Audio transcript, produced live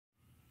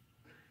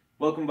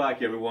Welcome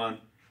back, everyone.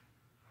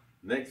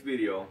 Next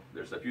video,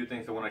 there's a few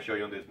things I want to show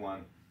you on this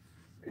one.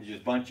 It's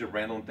just a bunch of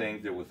random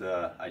things. There was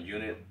a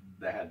unit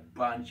that had a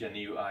bunch of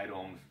new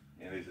items,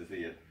 and this is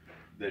it.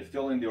 They're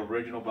still in the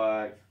original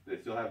bags. They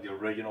still have the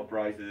original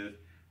prices.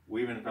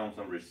 We even found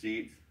some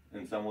receipts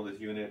in some of these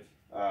units.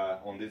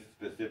 On this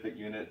specific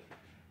unit,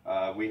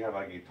 we have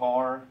a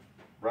guitar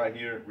right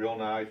here, real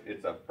nice.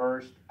 It's a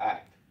first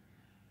act.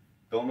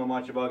 Don't know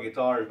much about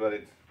guitars, but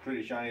it's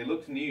pretty shiny. It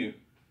looks new.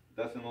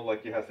 Doesn't look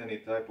like it has any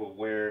type of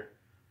wear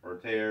or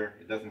tear.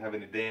 It doesn't have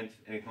any dents,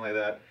 anything like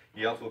that.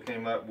 He also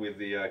came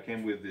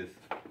with this.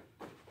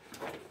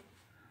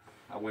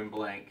 I went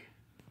blank,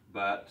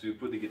 but to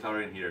put the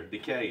guitar in here, the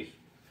case.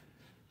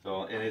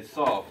 So, and it's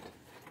soft.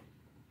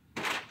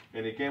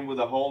 And it came with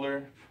a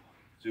holder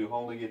to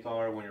hold the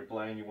guitar when you're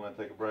playing. You want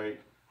to take a break.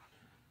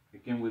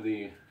 It came with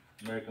the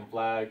American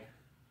flag,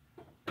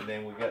 and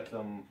then we got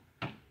some,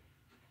 I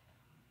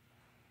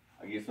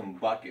guess, some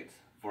buckets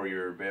for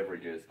your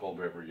beverages, cold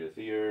beverages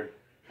here,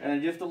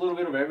 and just a little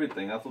bit of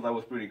everything. I thought that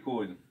was pretty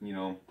cool. You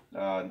know,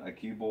 a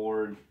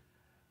keyboard.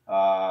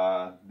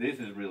 This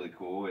is really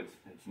cool.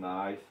 It's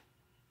nice.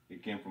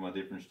 It came from a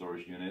different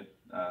storage unit.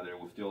 There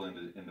was still in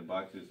the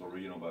boxes,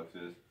 original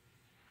boxes.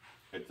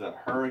 It's a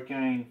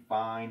Hurricane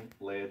Fine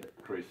Lead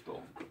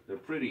Crystal. They're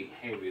pretty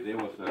heavy. There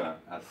was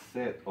a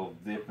set of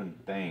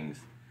different things.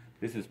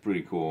 This is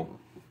pretty cool.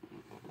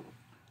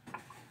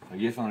 I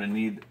guess on a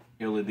need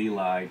LED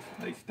lights,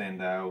 they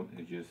stand out.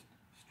 It's just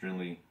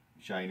extremely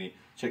shiny.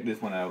 Check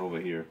this one out over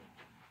here.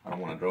 I don't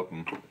want to drop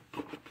them.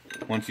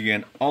 Once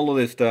again, all of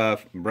this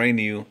stuff brand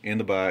new in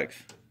the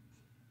box.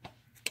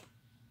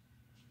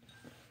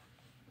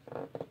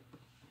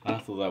 I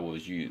thought that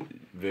was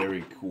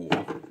very cool.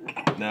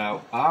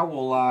 Now I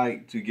would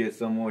like to get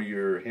some of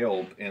your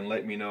help and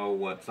let me know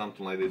what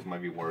something like this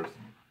might be worth.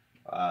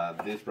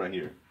 This right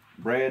here,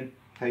 bread,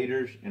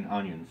 taters, and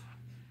onions.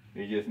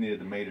 You just needed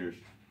the tomatoes.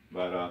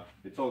 But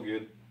it's all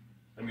good.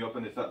 Let me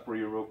open this up for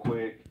you real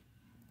quick.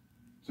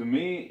 To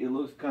me, it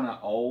looks kind of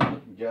old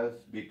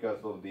just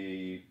because of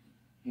the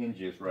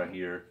hinges right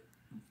here.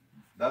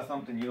 That's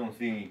something you don't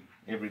see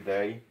every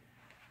day.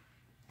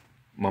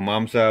 My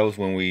mom's house,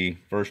 when we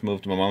first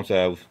moved to my mom's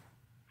house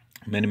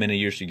many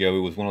years ago, it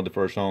was one of the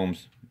first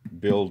homes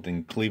built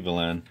in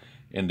Cleveland,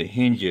 and the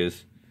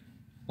hinges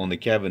on the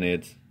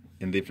cabinets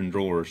in different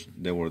drawers,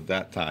 they were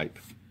that type.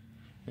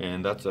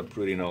 And that's a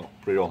pretty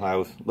old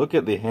house. Look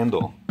at the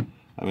handle.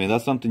 I mean,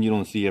 that's something you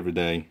don't see every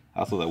day.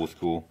 I thought that was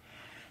cool.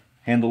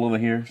 Handle over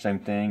here, same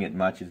thing. It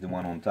matches the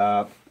one on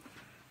top.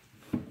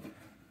 Let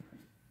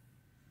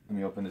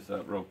me open this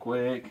up real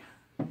quick.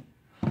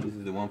 This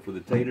is the one for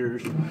the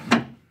taters.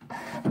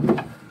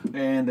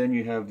 And then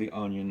you have the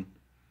onion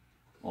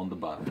on the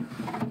bottom.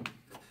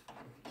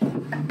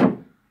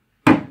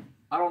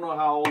 I don't know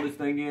how old this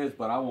thing is,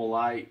 but I would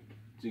like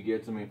to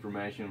get some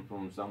information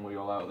from some of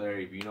y'all out there.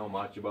 If you know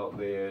much about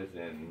this,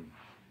 and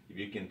if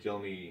you can tell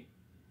me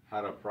how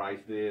to price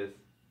this,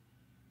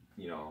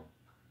 you know,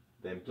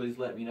 then please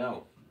let me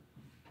know.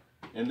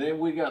 And then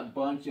we got a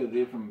bunch of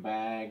different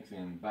bags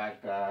and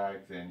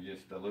backpacks and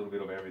just a little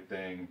bit of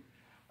everything.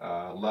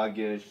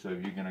 Luggage, so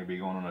if you're gonna be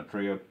going on a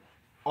trip.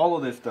 All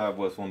of this stuff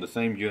was on the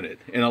same unit,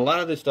 and a lot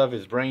of this stuff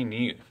is brand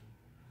new.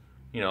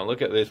 You know,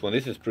 look at this one.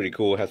 This is pretty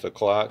cool. It has a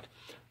clock.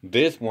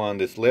 This one,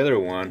 this leather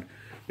one,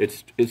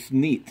 it's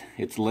neat.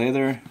 It's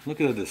leather.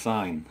 Look at the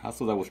design. I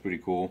thought that was pretty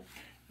cool.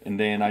 And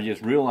then I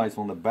just realized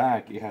on the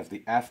back it has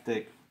the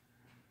Aztec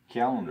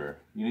calendar.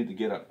 You need to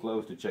get up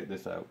close to check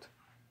this out.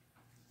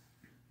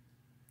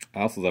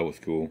 I thought that was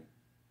cool.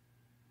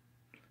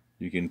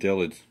 You can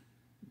tell it's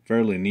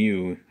fairly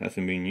new,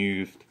 hasn't been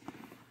used.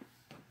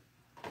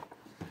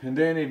 And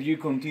then if you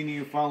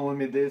continue following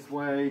me this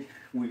way,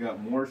 we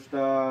got more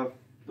stuff.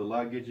 The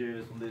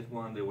luggages on this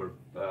one, they were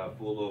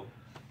full of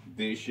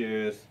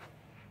dishes.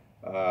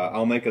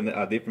 I'll make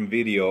a different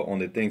video on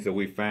the things that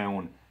we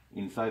found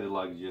inside the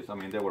luggages. I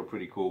mean, they were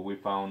pretty cool. We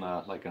found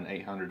like an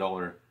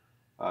 $800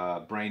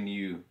 brand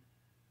new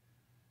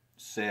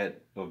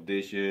set of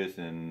dishes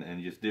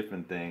and just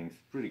different things.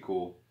 Pretty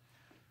cool.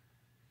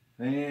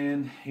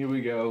 And here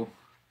we go.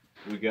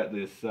 We got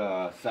this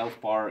South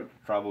Park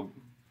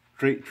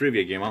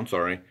trivia game. I'm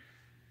sorry.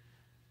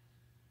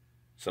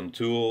 Some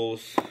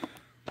tools.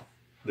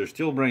 They're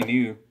still brand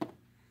new.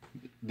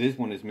 This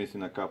one is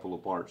missing a couple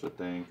of parts, I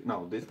think.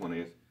 No, this one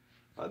is.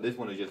 This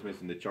one is just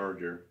missing the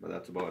charger, but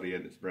that's about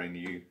it. It's brand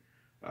new.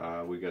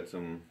 We got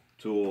some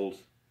tools.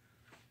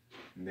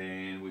 And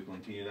then we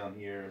continue down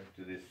here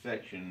to this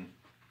section.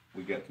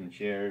 We got some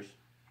chairs.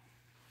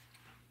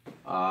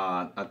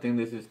 I think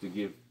this is to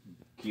give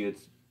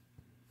kids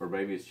or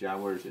babies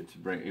showers.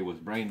 It was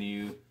brand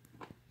new.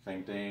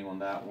 Same thing on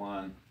that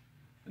one.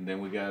 And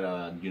then we got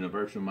a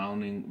universal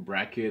mounting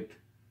bracket.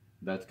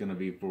 That's gonna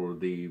be for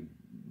the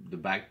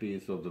back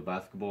piece of the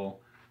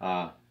basketball.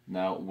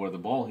 Now where the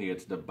ball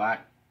hits, the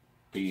back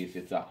piece,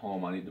 it's at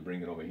home. I need to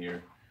bring it over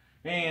here.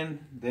 And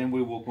then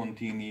we will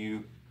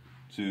continue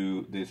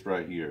to this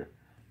right here.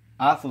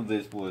 I thought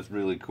this was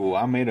really cool.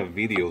 I made a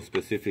video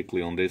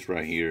specifically on this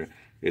right here.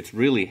 It's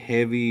really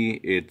heavy.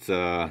 It's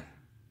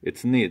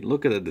It's neat.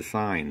 Look at the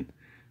design,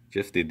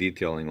 just the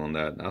detailing on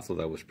that. I thought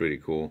that was pretty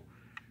cool.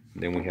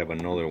 Then we have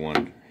another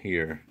one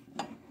here.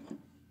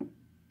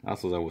 I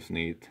thought that was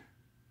neat.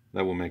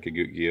 That will make a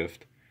good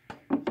gift.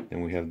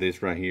 Then we have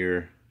this right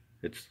here.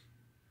 It's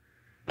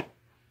a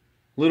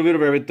little bit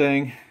of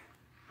everything.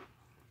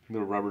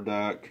 Little rubber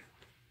duck.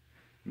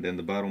 And then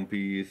the bottom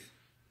piece,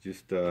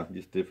 just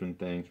different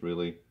things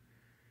really.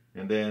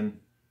 And then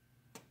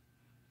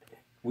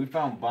we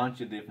found a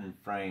bunch of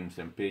different frames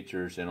and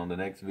pictures, and on the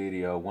next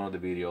video, one of the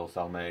videos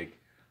I'll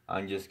make,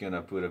 I'm just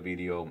gonna put a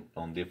video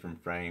on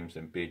different frames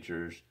and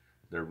pictures.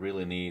 They're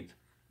really neat.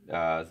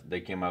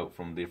 They came out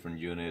from different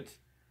units,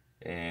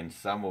 and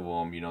some of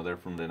them, you know, they're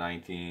from the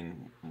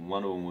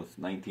one of them was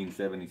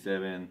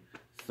 1977,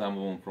 some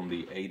of them from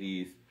the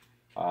 80s.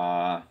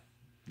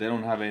 They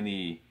don't have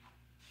any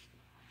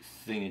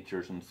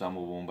signatures on some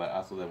of them, but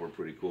I thought they were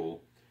pretty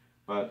cool.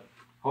 But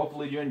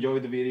hopefully you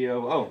enjoyed the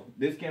video. Oh,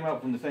 this came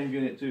out from the same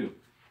unit too.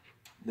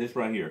 This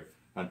right here,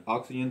 an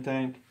oxygen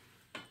tank.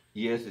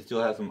 Yes, it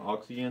still has some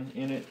oxygen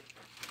in it.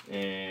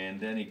 And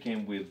then it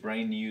came with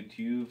brand new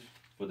tubes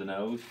for the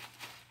nose.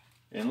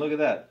 And look at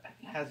that,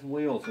 it has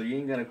wheels, so you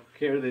ain't gonna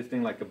carry this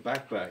thing like a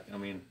backpack. I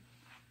mean,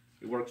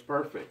 it works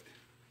perfect.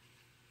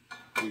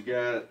 We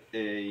got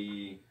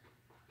a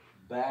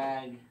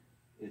bag.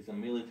 It's a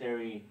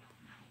military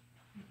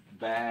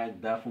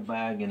bag, duffel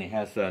bag, and it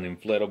has an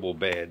inflatable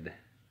bed.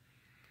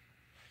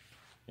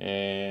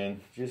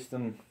 And just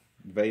some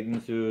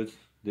bathing suits,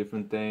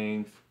 different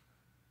things.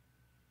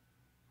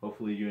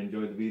 Hopefully you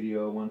enjoyed the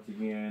video once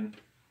again.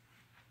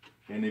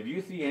 And if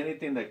you see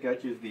anything that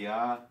catches the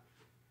eye,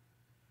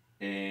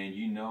 and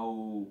you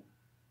know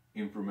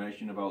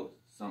information about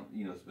some,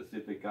 you know,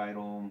 specific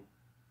item,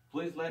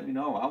 please let me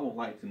know. I would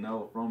like to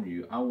know from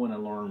you. I want to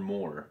learn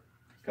more,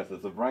 because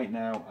as of right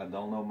now, I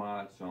don't know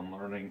much, so I'm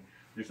learning.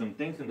 There's some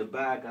things in the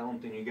back I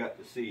don't think you got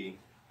to see.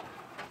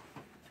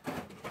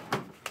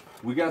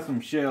 We got some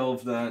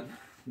shelves that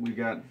we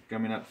got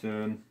coming up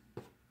soon.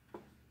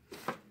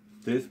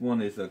 This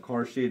one is a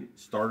car seat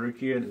starter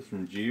kit. It's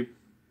from Jeep.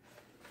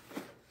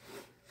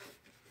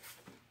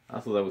 I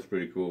thought that was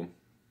pretty cool.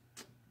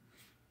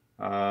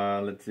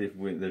 Let's see if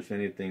there's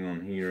anything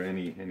on here,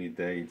 any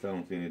dates. I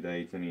don't see any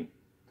dates, any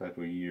type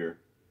of year.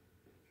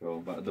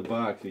 So, but the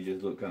box, it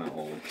just look kind of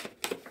old.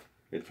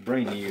 It's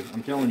brand new.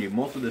 I'm telling you,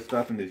 most of the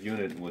stuff in this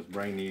unit was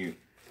brand new.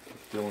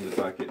 It's still in the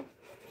bucket.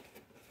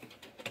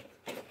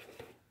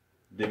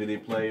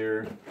 DVD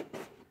player,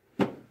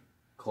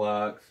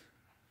 clocks.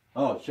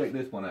 Oh, check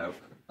this one out.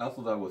 I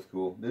thought that was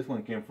cool. This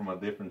one came from a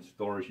different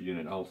storage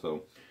unit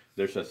also.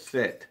 There's a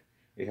set.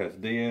 It has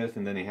this,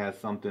 and then it has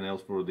something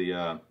else for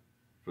the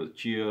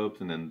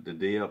chips, and then the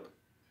dip.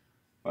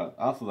 But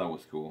I thought that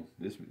was cool.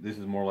 This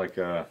is more like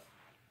a,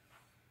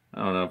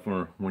 I don't know,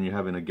 for when you're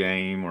having a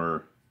game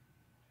or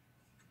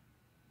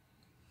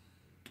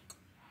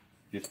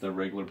just a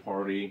regular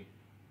party.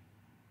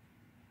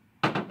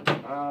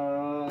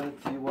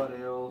 Let's see what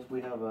else.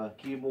 We have a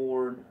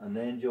keyboard, an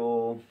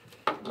Angel,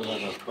 we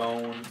have a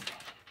phone.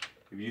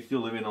 If you're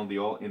still living on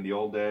in the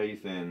old days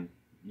and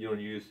you don't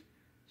use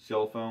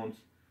cell phones,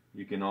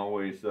 you can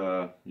always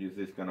use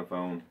this kind of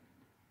phone.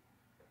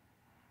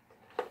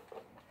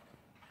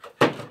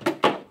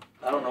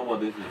 I don't know what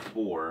this is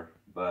for,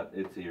 but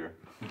it's here.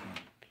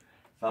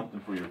 Something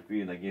for your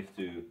feet, I guess,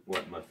 to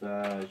what,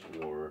 massage,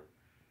 or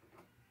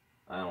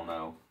I don't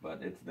know,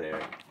 but it's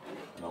there.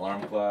 An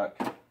alarm clock.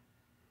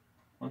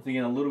 Once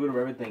again, a little bit of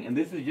everything, and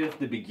this is just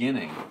the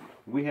beginning.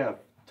 We have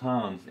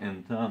tons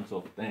and tons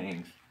of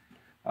things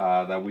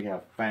that we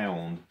have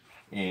found,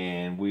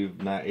 and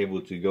we've not able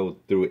to go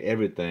through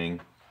everything.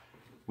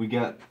 We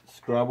got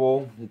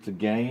Scrabble. It's a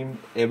game.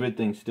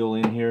 Everything's still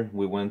in here.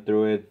 We went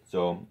through it,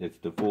 so it's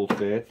the full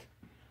set.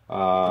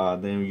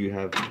 Then you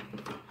have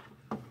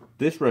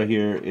this right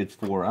here. It's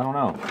for, I don't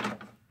know,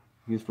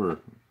 it's for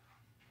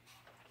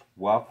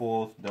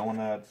waffles,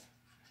 donuts,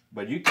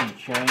 but you can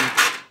change,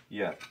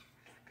 yeah,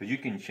 because you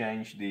can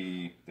change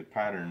the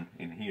pattern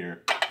in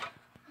here,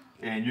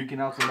 and you can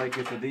also make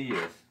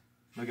quesadillas.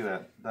 Look at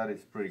that. That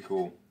is pretty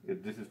cool.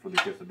 This is for the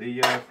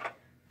quesadillas.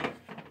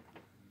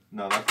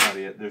 No, that's not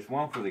it. There's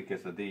one for the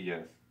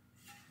quesadillas.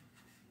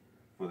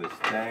 For the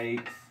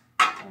steaks.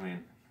 I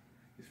mean,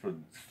 it's for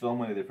so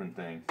many different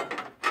things.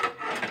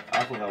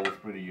 I thought that was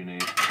pretty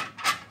unique.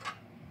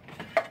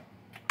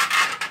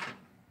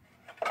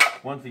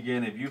 Once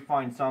again, if you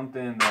find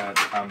something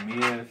that I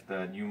missed,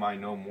 that you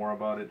might know more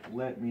about it,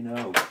 let me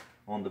know.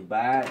 On the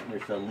back,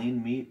 there's a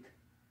lean meat.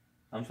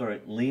 I'm sorry,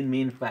 lean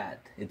mean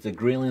fat. It's a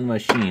grilling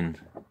machine.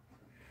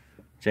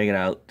 Check it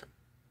out.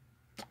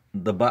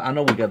 I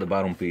know we got the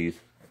bottom piece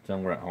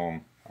somewhere at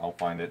home. I'll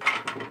find it.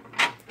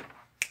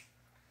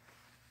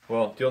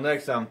 Well, till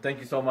next time, thank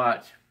you so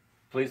much.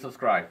 Please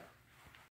subscribe.